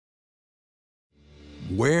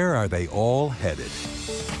Where are they all headed?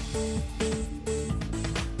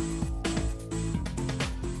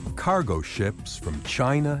 Cargo ships from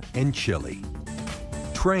China and Chile.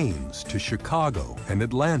 Trains to Chicago and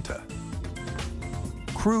Atlanta.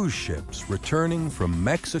 Cruise ships returning from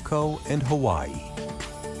Mexico and Hawaii.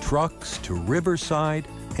 Trucks to Riverside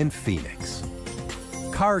and Phoenix.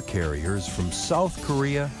 Car carriers from South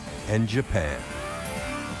Korea and Japan.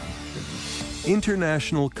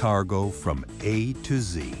 International cargo from A to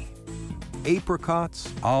Z.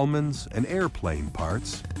 Apricots, almonds, and airplane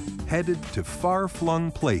parts headed to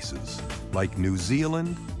far-flung places like New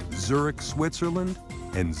Zealand, Zurich, Switzerland,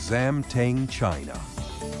 and Zamtang, China.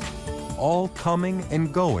 All coming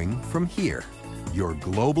and going from here, your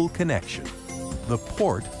global connection, the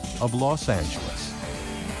Port of Los Angeles.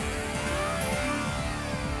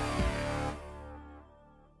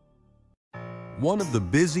 One of the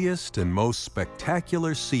busiest and most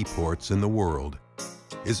spectacular seaports in the world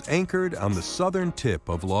is anchored on the southern tip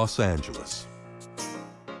of Los Angeles.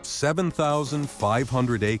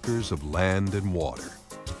 7,500 acres of land and water.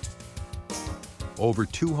 Over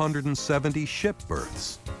 270 ship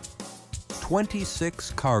berths.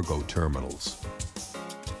 26 cargo terminals.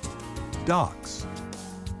 Docks.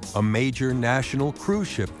 A major national cruise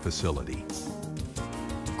ship facility.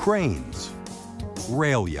 Cranes.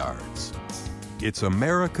 Rail yards. It's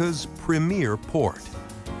America's premier port,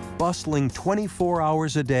 bustling 24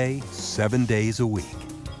 hours a day, 7 days a week,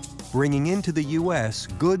 bringing into the U.S.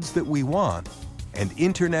 goods that we want and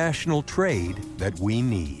international trade that we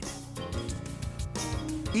need.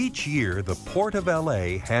 Each year, the Port of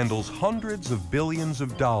LA handles hundreds of billions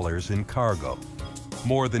of dollars in cargo,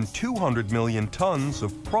 more than 200 million tons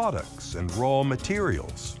of products and raw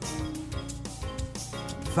materials.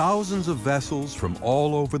 Thousands of vessels from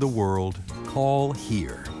all over the world call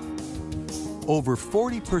here. Over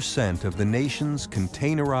 40% of the nation's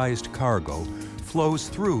containerized cargo flows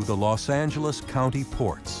through the Los Angeles County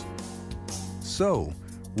ports. So,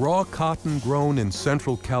 raw cotton grown in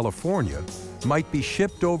Central California might be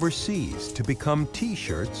shipped overseas to become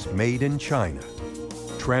T-shirts made in China,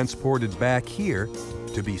 transported back here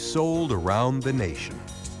to be sold around the nation.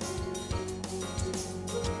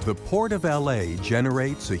 The Port of LA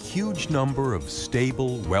generates a huge number of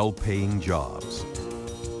stable, well-paying jobs.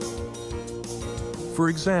 For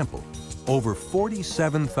example, over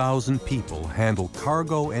 47,000 people handle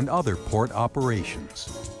cargo and other port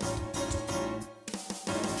operations.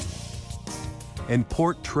 And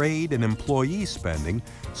port trade and employee spending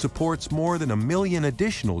supports more than 1 million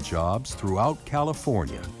additional jobs throughout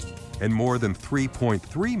California and more than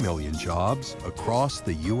 3.3 million jobs across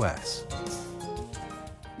the U.S.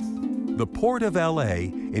 The Port of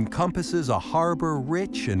LA encompasses a harbor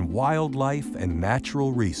rich in wildlife and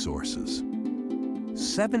natural resources.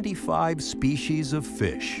 75 species of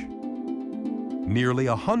fish. Nearly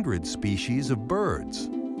 100 species of birds.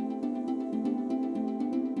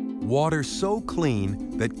 Water so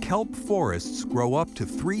clean that kelp forests grow up to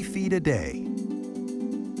 3 feet a day.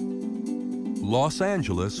 Los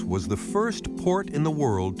Angeles was the first port in the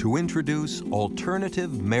world to introduce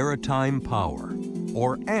alternative maritime power,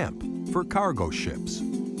 or AMP, for cargo ships,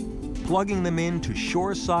 plugging them into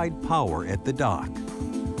shoreside power at the dock.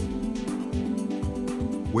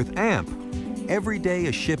 With AMP, every day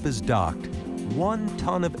a ship is docked, 1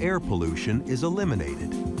 ton of air pollution is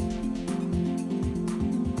eliminated.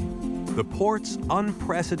 The port's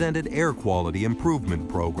unprecedented air quality improvement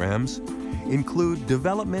programs include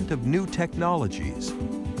development of new technologies,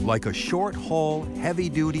 like a short-haul,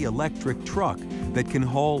 heavy-duty electric truck that can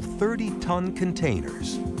haul 30-ton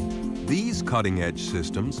containers. These cutting-edge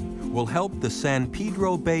systems will help the San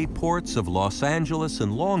Pedro Bay ports of Los Angeles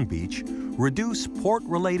and Long Beach reduce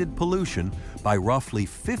port-related pollution by roughly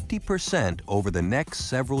 50% over the next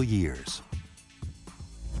several years.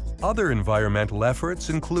 Other environmental efforts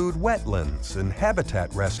include wetlands and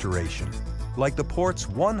habitat restoration, like the port's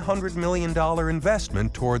 $100 million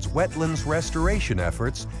investment towards wetlands restoration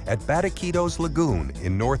efforts at Bataquitos Lagoon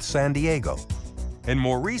in North San Diego, and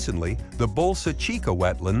more recently, the Bolsa Chica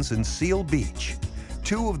wetlands in Seal Beach,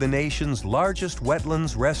 2 of the nation's largest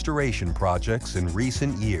wetlands restoration projects in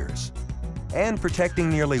recent years, and protecting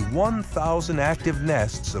nearly 1,000 active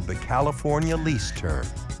nests of the California least tern.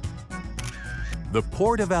 The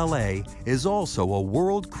Port of LA is also a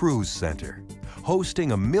world cruise center,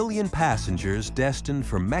 hosting 1 million passengers destined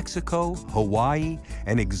for Mexico, Hawaii,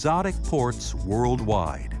 and exotic ports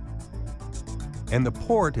worldwide. And the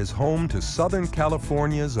port is home to Southern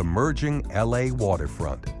California's emerging LA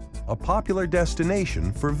waterfront, a popular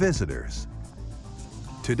destination for visitors.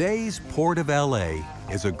 Today's Port of LA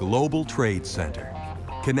is a global trade center,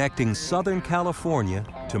 connecting Southern California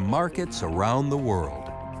to markets around the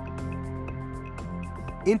world.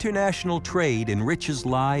 International trade enriches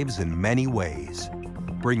lives in many ways,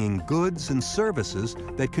 bringing goods and services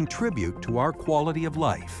that contribute to our quality of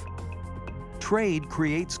life. Trade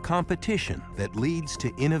creates competition that leads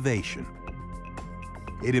to innovation.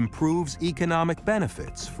 It improves economic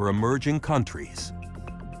benefits for emerging countries.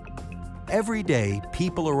 Every day,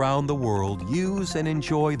 people around the world use and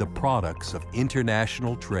enjoy the products of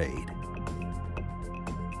international trade.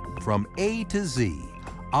 From A to Z,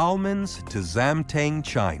 almonds to Zamtang,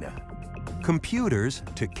 China, computers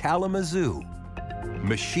to Kalamazoo,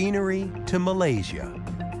 machinery to Malaysia,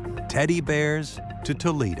 teddy bears to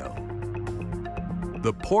Toledo.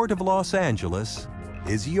 The Port of Los Angeles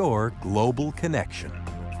is your global connection.